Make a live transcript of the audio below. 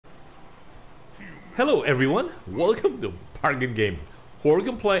Hello everyone, welcome to Bargain Game, where we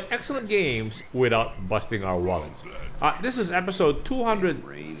can play excellent games without busting our wallets. This is episode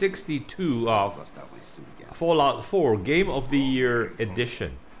 262 of Fallout 4 Game of the Year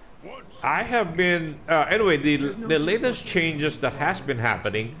Edition. I have been, anyway, the latest changes that has been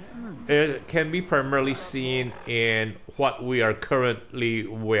happening can be primarily seen in what we are currently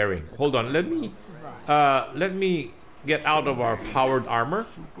wearing. Hold on, let me get out of our powered armor.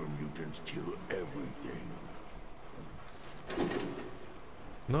 Super mutants kill everything.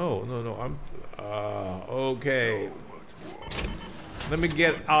 No, I'm okay. Let me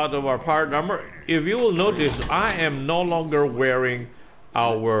get out of our powered armor. If you will notice, I am no longer wearing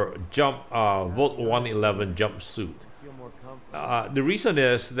our Volt 111 jumpsuit. The reason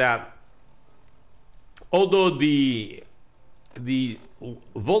is that although the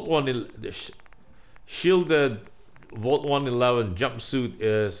Volt 1 the shielded Volt 111 jumpsuit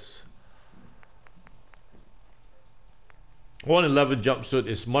is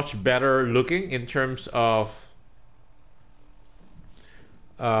much better looking in terms of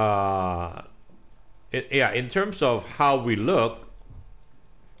in terms of how we look.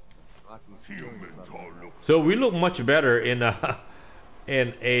 So we look much better in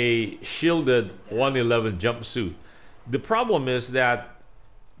a shielded 111 jumpsuit. The problem is that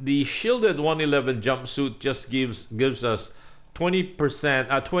the shielded 111 jumpsuit just gives us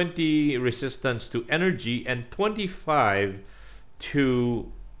 20%, 20 resistance to energy and 25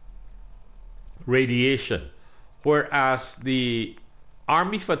 to radiation, whereas the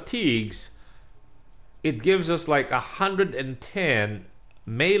army fatigues, it gives us like 110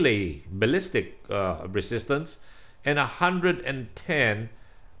 melee ballistic resistance and 110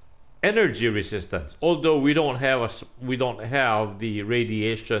 energy resistance. Although we don't have the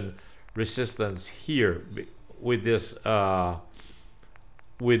radiation resistance here with this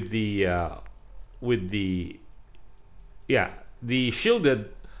the shielded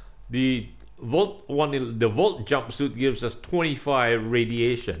the Volt jumpsuit gives us 25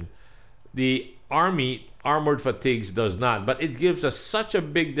 radiation. The armored fatigues does not, but it gives us such a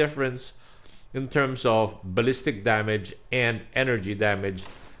big difference in terms of ballistic damage and energy damage.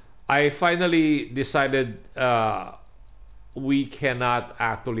 I finally decided we cannot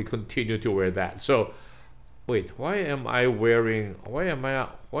actually continue to wear that. So wait, why are we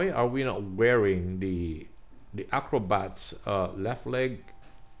not wearing the acrobat's left leg?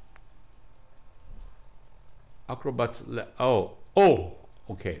 Oh,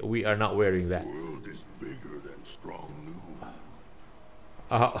 okay, we are not wearing that. The world is bigger than strong new.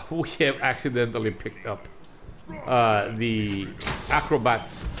 We have accidentally picked up the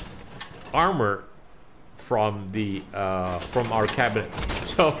acrobat's armor from our cabinet.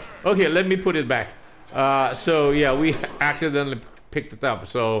 So okay, let me put it back. So yeah, we accidentally picked it up.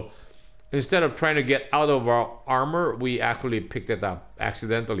 So instead of trying to get out of our armor, we actually picked it up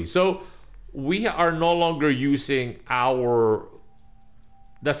accidentally. So we are no longer using our,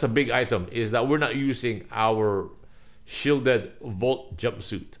 that's a big item, is that we're not using our shielded Volt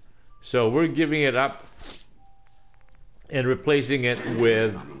jumpsuit. So we're giving it up and replacing it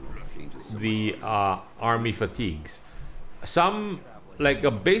with the army fatigues. Some, like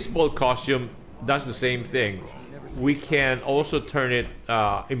a baseball costume, does the same thing. We can also turn it,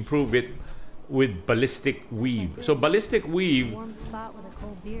 improve it with ballistic weave. So ballistic weave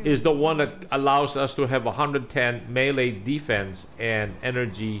is the one that allows us to have 110 melee defense and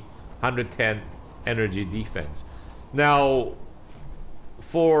 110 energy defense. Now,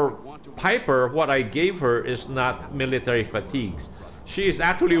 for Piper, what I gave her is not military fatigues. She is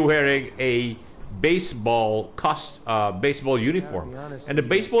actually wearing a baseball uniform, and the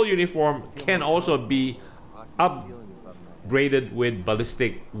baseball uniform can also be upgraded with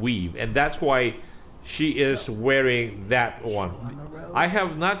ballistic weave, and that's why she is wearing that one. I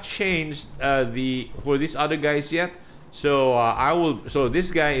have not changed for these other guys yet, so I will. So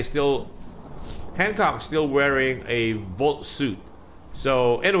this guy is still, Hancock, still wearing a Volt suit.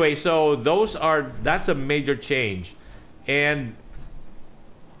 So anyway, so that's a major change. And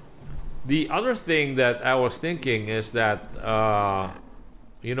the other thing that I was thinking is that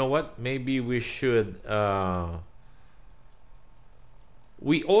you know what, maybe we should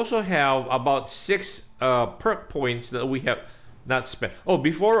we also have about 6 perk points that we have not spent. Oh,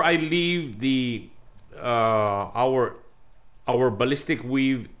 before I leave the our ballistic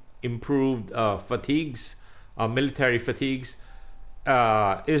weave improved fatigues, military fatigues,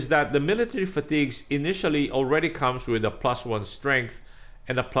 is that the military fatigues initially already comes with a +1 strength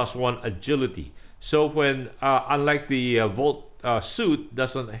and a +1 agility. So when unlike the Volt suit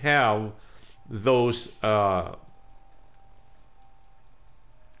doesn't have those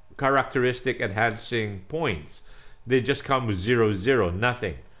characteristic enhancing points. They just come with 0, 0,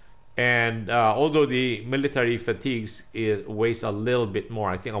 nothing. And although the military fatigues weighs a little bit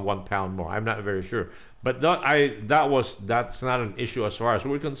more, I think a 1 pound more. I'm not very sure, but that's not an issue as far as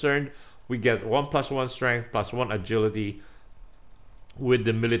we're concerned. We get 1+1 strength plus 1 agility with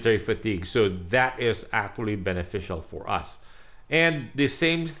the military fatigue, so that is actually beneficial for us. And the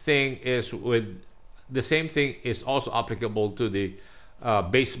same thing is also applicable to the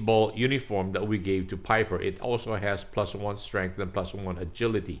baseball uniform that we gave to Piper. It also has +1 strength and +1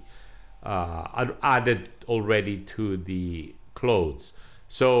 agility added already to the clothes.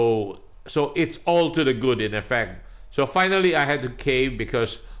 So it's all to the good in effect. So finally, I had to cave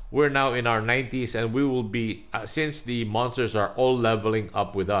because we're now in our 90s, and we will be since the monsters are all leveling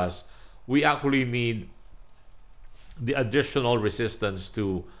up with us. We actually need the additional resistance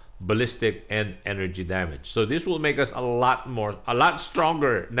to ballistic and energy damage. So this will make us a lot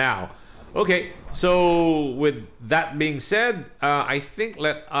stronger now. Okay, so with that being said, I think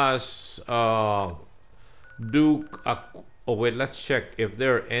let us do a, oh wait, let's check if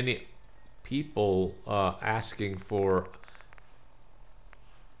there are any people asking for.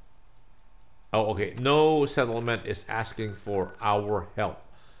 Oh, okay, no settlement is asking for our help,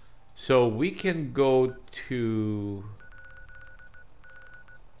 so we can go to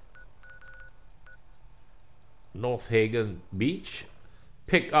North Hagen Beach,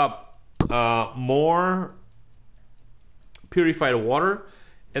 pick up more purified water,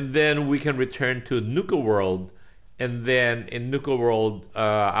 and then we can return to Nuka World. And then in Nuka World,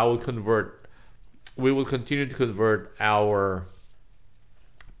 we will continue to convert our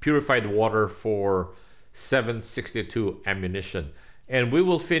purified water for 762 ammunition. And we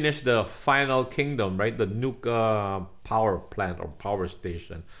will finish the final kingdom, right? The Nuka power plant or power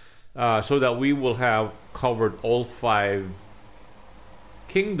station. So that we will have covered all 5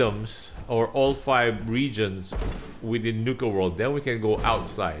 kingdoms or all 5 regions within Nuka World. Then we can go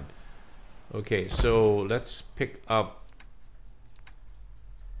outside. Okay, so let's pick up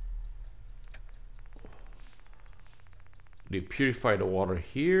the purified water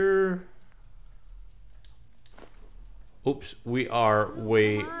here. Oops, we are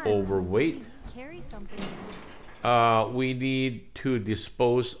way overweight. Carry something. We need to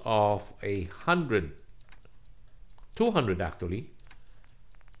dispose of 200 actually,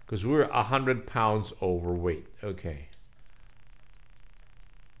 because we're 100 pounds overweight. Okay,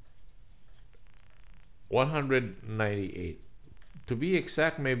 198 to be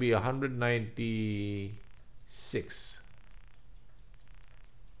exact, maybe 196.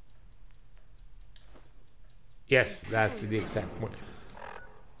 Yes, that's the exact point.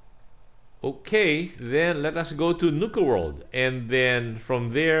 Okay, then let us go to Nuka World, and then from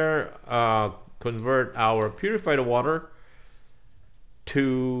there convert our purified water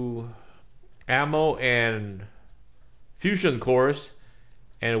to ammo and fusion cores,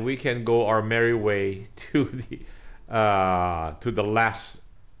 and we can go our merry way to the last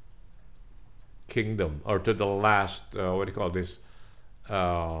kingdom, or to the last what do you call this,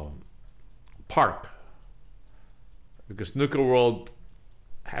 park, because Nuka World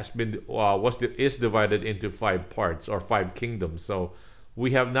has been is divided into 5 parts or 5 kingdoms. So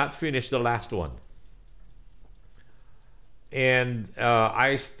we have not finished the last one, and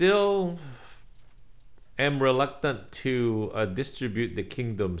I still am reluctant to distribute the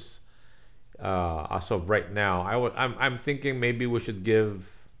kingdoms as of right now. I'm thinking maybe we should give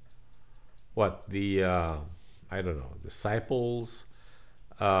the I don't know, disciples.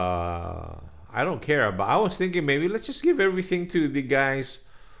 I don't care, but I was thinking maybe let's just give everything to the guys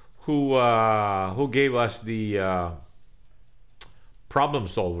who gave us the problem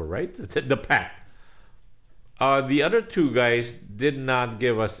solver, right? The pack. The other 2 guys did not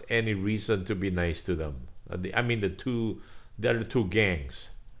give us any reason to be nice to them. The other 2 gangs.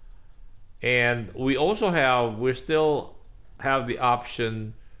 And we still have the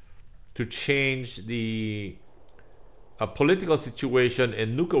option to change the political situation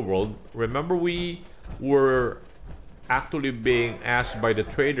in Nuka World. Remember, we were actually being asked by the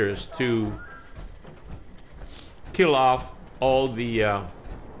traders to kill off all the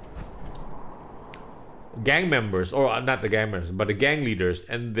gang members, or not the gang members, but the gang leaders,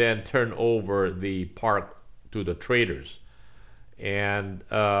 and then turn over the park to the traders. And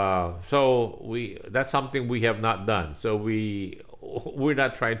so that's something we have not done. So we're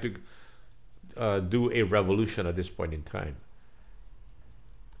not trying to do a revolution at this point in time.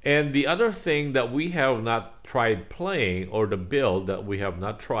 And the other thing that we have not tried playing, or the build that we have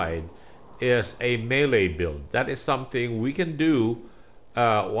not tried, is a melee build. That is something we can do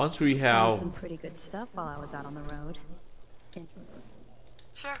once we have Found some pretty good stuff while I was out on the road.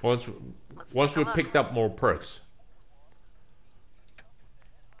 Sure. Once Let's take a we look. picked up more perks.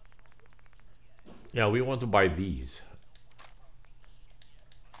 Yeah, we want to buy these.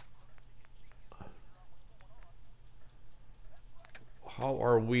 How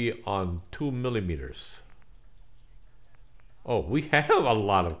are we on 2 millimeters? Oh, we have a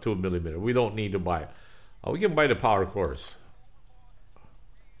lot of 2 millimeter. We don't need to buy. We can buy the power cores.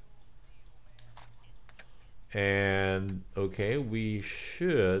 And okay, we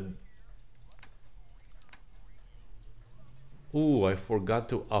should. Ooh, I forgot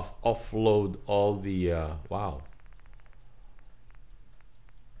to offload all the. Wow.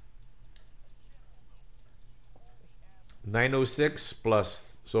 $906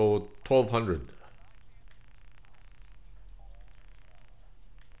 plus, so 1200.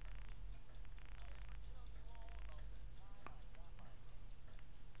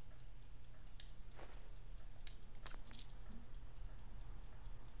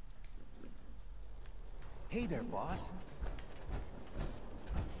 Hey there, boss.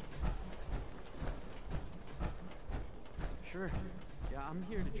 Sure. Yeah, I'm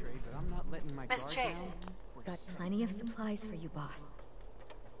here to trade, but I'm not letting my Miss guard Chase. down for Got plenty of supplies for you, boss.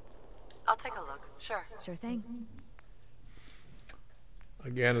 I'll take a look. Sure. Sure thing.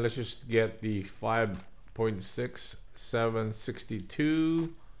 Again, let's just get the 5.6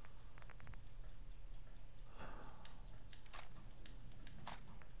 762.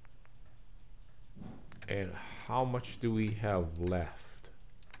 And how much do we have left?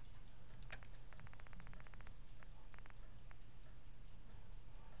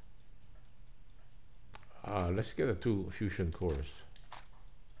 Let's get the 2 fusion cores.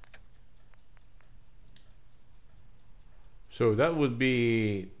 So that would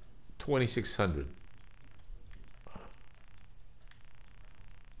be 2600.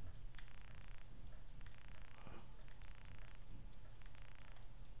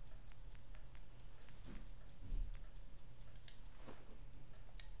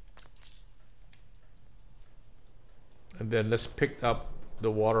 And then let's pick up the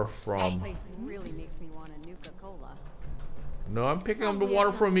water from. This place really makes me want a Nuka-Cola. No, I'm picking up the Probably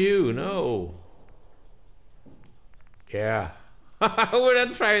water have from something you. to use. No. Yeah. We're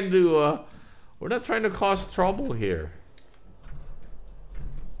not trying to. We're not trying to cause trouble here.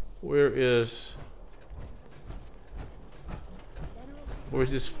 Where's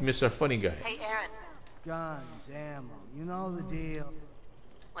this Mr. Funny Guy? Hey, Aaron. guns, ammo, you know the deal.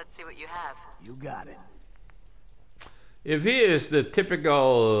 Let's see what you have. You got it. If he is the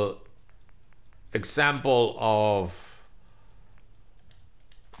typical example of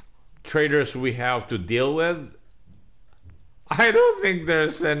traders we have to deal with, I don't think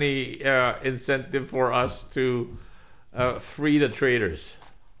there's any incentive for us to free the traders.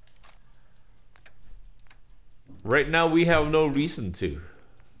 Right now, we have no reason to.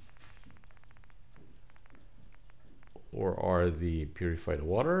 Or are the purified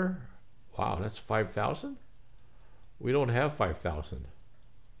water? Wow, that's 5,000? We don't have 5,000.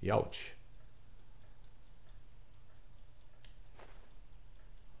 Youch.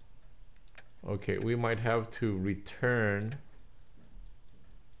 Okay, we might have to return.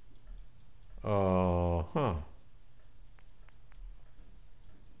 Huh.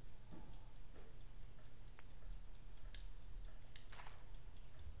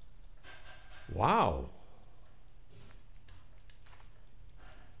 Wow.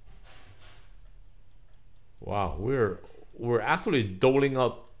 Wow, we're actually doling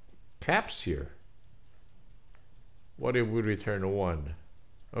out caps here. What if we return a 1?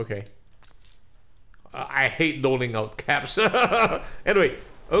 Okay. I hate doling out caps. Anyway,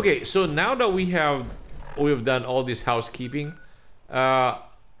 okay, so now that we have done all this housekeeping,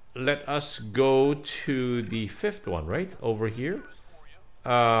 let us go to the 5th one, right? Over here.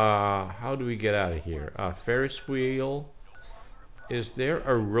 How do we get out of here? Ferris wheel. Is there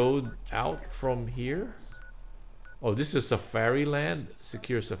a road out from here? Oh, this is Safari Land.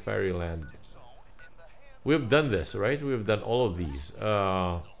 Secure Safari Land. We've done this, right? We've done all of these.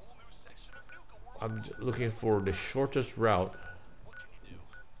 I'm looking for the shortest route.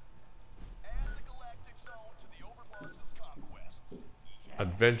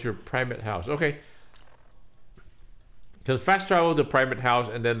 Adventure Private House. Okay. Can fast travel to Private House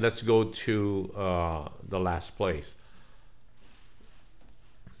and then let's go to the last place.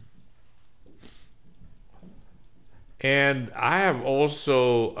 And I have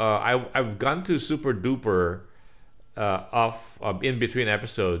also I've gone to Super Duper off in between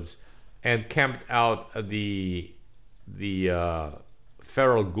episodes and camped out the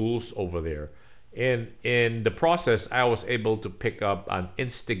feral ghouls over there. And in the process, I was able to pick up an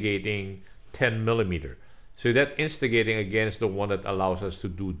instigating 10 millimeter. So that instigating again is the one that allows us to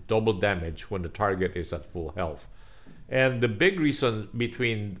do double damage when the target is at full health. And the big reason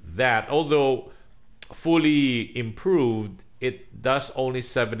between that, although fully improved, it does only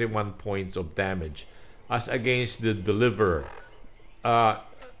 71 points of damage as against the deliverer. A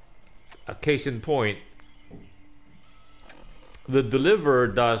case in point, the deliverer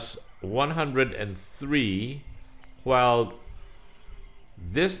does 103, while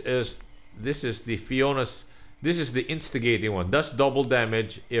this is the Fiona's, this is the instigating one, does double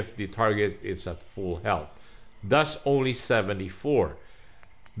damage if the target is at full health, does only 74.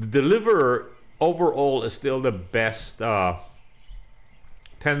 The deliverer overall is still the best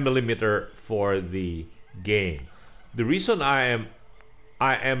 10mm for the game. The reason I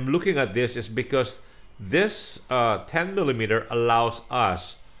am looking at this is because this 10mm allows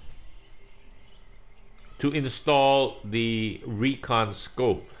us to install the recon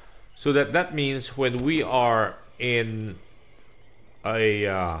scope, so that means when we are in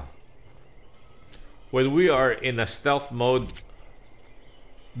a stealth mode,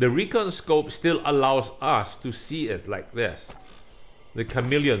 the recon scope still allows us to see it like this, the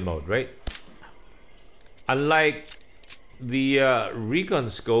chameleon mode, right? Unlike the recon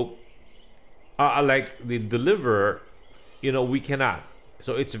scope, like the deliverer, you know, we cannot.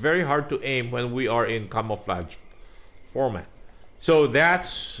 So it's very hard to aim when we are in camouflage format. So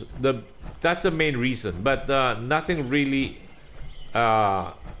that's the main reason. But nothing really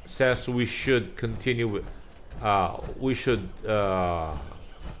says we should continue with. We should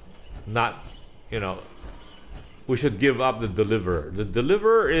not, you know, we should give up the deliverer. The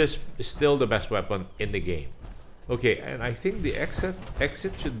deliverer is still the best weapon in the game. Okay, and I think the exit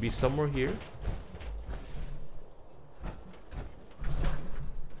should be somewhere here.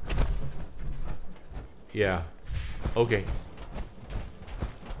 Yeah. Okay.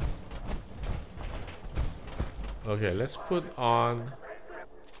 Okay, let's put on.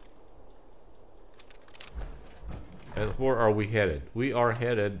 And where are we headed? We are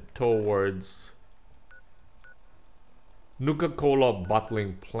headed towards Nuka-Cola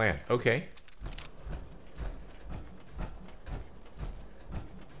bottling plant. Okay.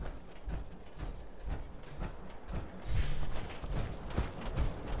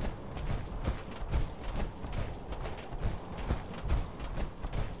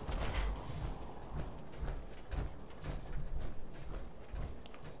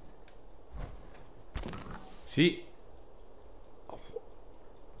 See,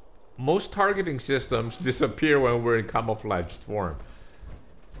 most targeting systems disappear when we're in camouflaged form,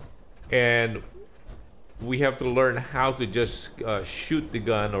 and we have to learn how to just shoot the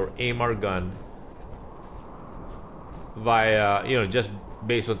gun or aim our gun via, you know, just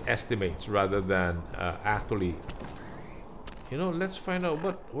based on estimates rather than actually, you know. Let's find out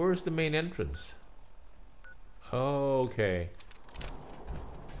where's the main entrance. Okay.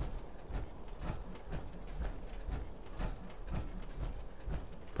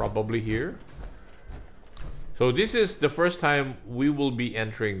 Probably here. So this is the first time we will be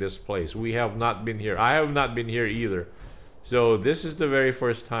entering this place. We have not been here. I have not been here either. So this is the very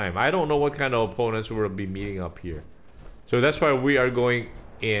first time. I don't know what kind of opponents we'll be meeting up here. So that's why we are going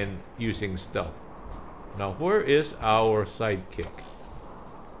in using stealth. Now, where is our sidekick?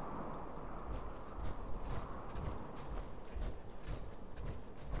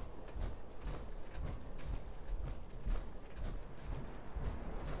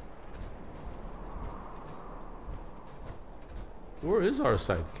 Where is our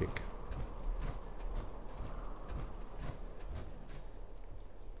sidekick?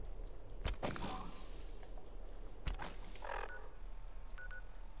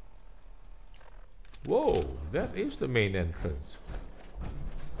 Whoa, that is the main entrance.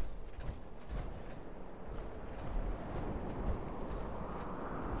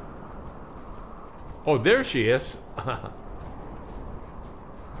 Oh, there she is.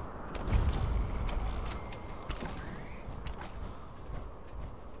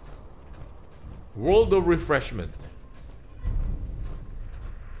 World of Refreshment.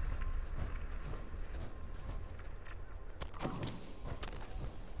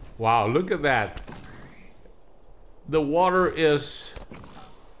 Wow, look at that. The water is...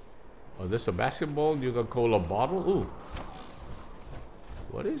 Oh, there's a basketball, Nuka-Cola bottle. Ooh.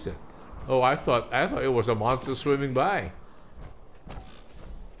 What is it? Oh, I thought it was a monster swimming by.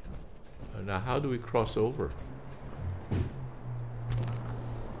 Now, how do we cross over?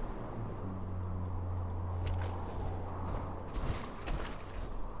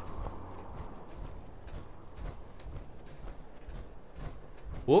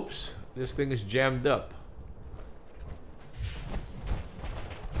 Whoops, this thing is jammed up.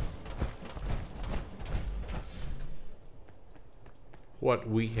 what?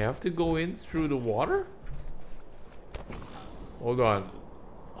 We have to go in through the water? Hold on.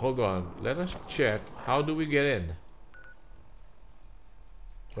 Hold on. Let us check. How do we get in?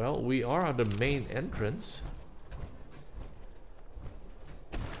 Well, we are at the main entrance.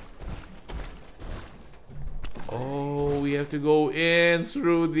 Oh, we have to go in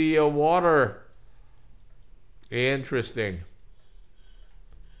through the water. Interesting.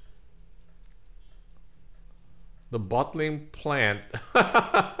 The bottling plant.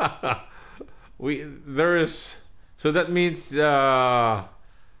 So that means well,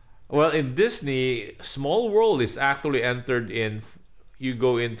 in Disney, Small World is actually entered in. You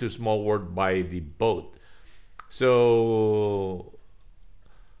go into Small World by the boat. So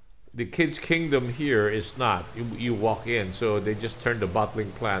the Kids Kingdom here is not. You walk in, so they just turned the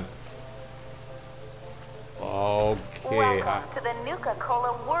bottling plant. Okay. Welcome to the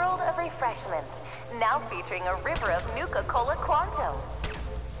Nuka-Cola World of Refreshment. Now featuring a river of Nuka-Cola Quantum.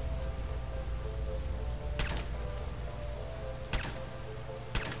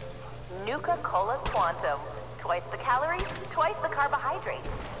 Nuka-Cola Quantum. Twice the calories, twice the carbohydrates,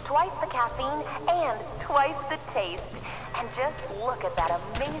 twice the caffeine, and twice the taste. And just look at that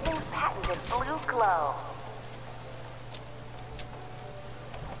amazing patented blue glow.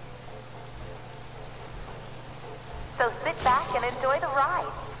 So sit back and enjoy the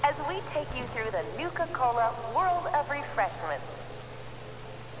ride as we take you through the Nuka-Cola World of Refreshment.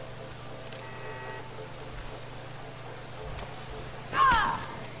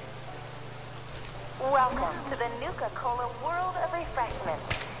 Welcome to the Nuka-Cola World of Refreshment,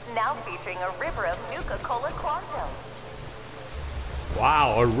 now featuring a river of Nuka-Cola Quantum.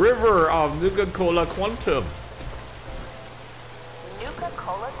 Wow, a river of Nuka-Cola Quantum.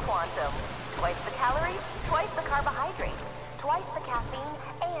 Nuka-Cola Quantum. Twice the calories, twice the carbohydrates, twice the caffeine,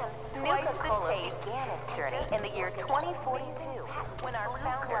 and Nuka-Cola began its journey in the year 2042 when our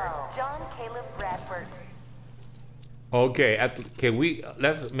founder, John Caleb Bradford. Okay, can we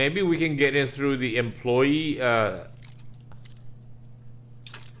maybe we can get in through the employee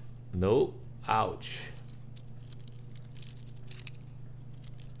no, ouch.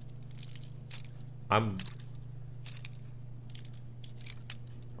 I'm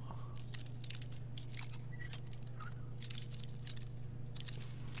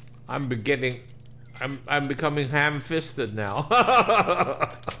becoming ham-fisted now.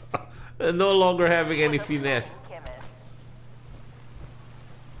 And no longer having any finesse.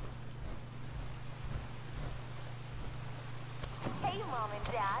 Hey, Mom and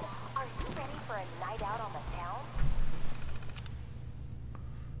Dad, are you ready for a night out on the town?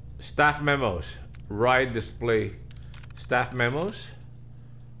 Staff memos. Ride display. Staff memos.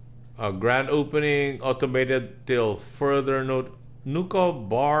 Grand opening automated till further note. Nuka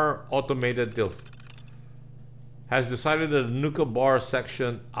Bar automated till has decided that the Nuka Bar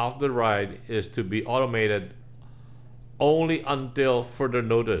section of the ride is to be automated only until further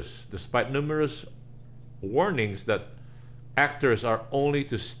notice, despite numerous warnings that actors are only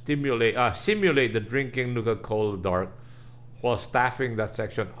to simulate the drinking Nuka-Cola dark while staffing that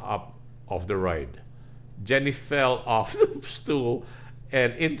section up of the ride. Jenny fell off the stool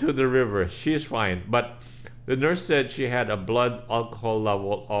and into the river. She's fine, but the nurse said she had a blood alcohol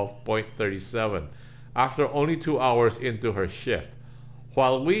level of 0.37 after only 2 hours into her shift.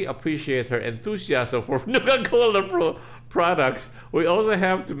 While we appreciate her enthusiasm for Nuka-Cola products, we also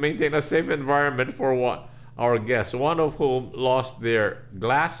have to maintain a safe environment for our guests, one of whom lost their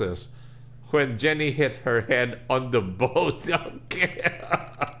glasses when Jenny hit her head on the boat. Okay.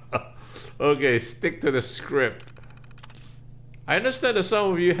 Okay, stick to the script. I understand that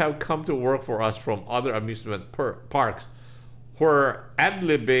some of you have come to work for us from other amusement parks where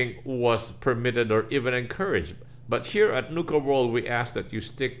ad-libbing was permitted or even encouraged. But here at Nuka World, we ask that you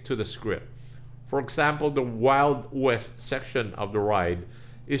stick to the script. For example, the Wild West section of the ride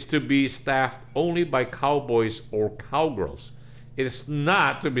is to be staffed only by cowboys or cowgirls. It is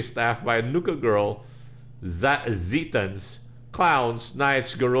not to be staffed by Nuka Girl, Zetans, clowns,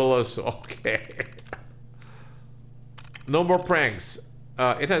 knights, gorillas. Okay. No more pranks.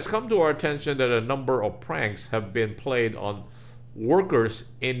 It has come to our attention that a number of pranks have been played on workers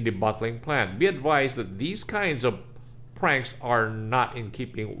in the bottling plant. Be advised that these kinds of pranks are not in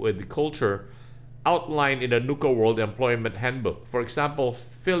keeping with the culture outlined in the Nuka World Employment Handbook. For example,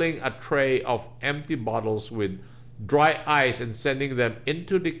 filling a tray of empty bottles with dry ice and sending them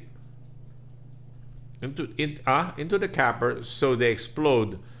into the capper so they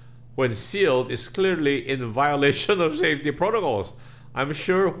explode when sealed is clearly in violation of safety protocols. I'm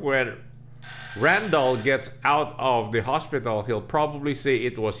sure when Randall gets out of the hospital, he'll probably say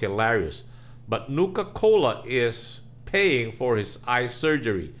it was hilarious. But Nuka-Cola is paying for his eye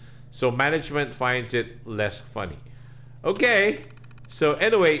surgery, so management finds it less funny. Okay, so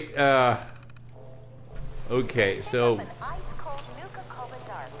anyway, okay, so An ice-cold Nuka-Cola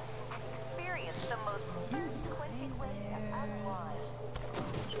dark and experience the most quenching wind of unwise.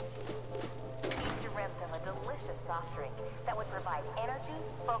 You dreamt of a delicious soft drink that would provide energy,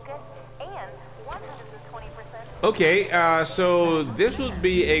 focus, and 120%. okay, so this would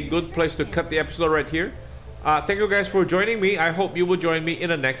be a good place to cut the episode right here. Thank you guys for joining me. I hope you will join me in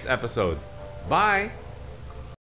the next episode. Bye.